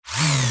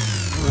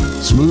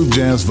Smooth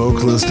jazz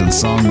vocalist and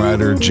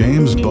songwriter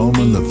James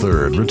Bowman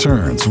III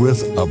returns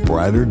with A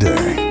Brighter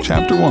Day,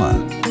 Chapter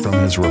 1, from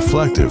his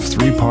reflective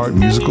three-part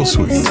musical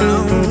suite.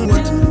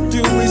 What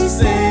do we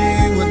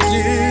say? What do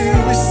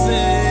we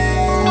say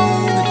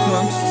that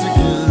comes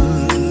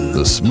together?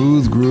 The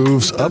smooth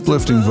grooves,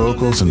 uplifting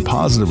vocals, and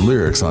positive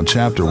lyrics on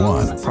Chapter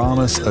 1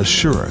 promise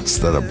assurance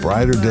that a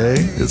brighter day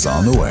is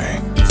on the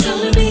way. It's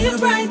gonna be a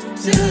brighter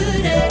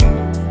day.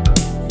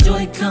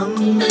 Joy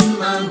coming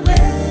my way.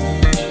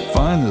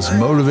 Find this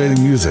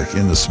motivating music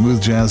in the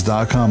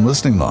smoothjazz.com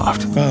listening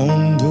loft.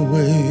 Found a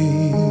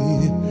way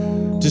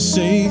to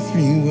say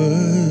 3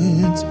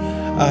 words,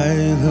 I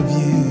love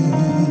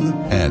you.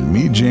 And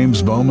meet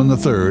James Bowman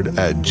III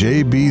at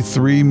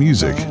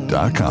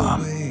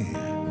jb3music.com.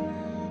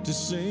 To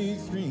say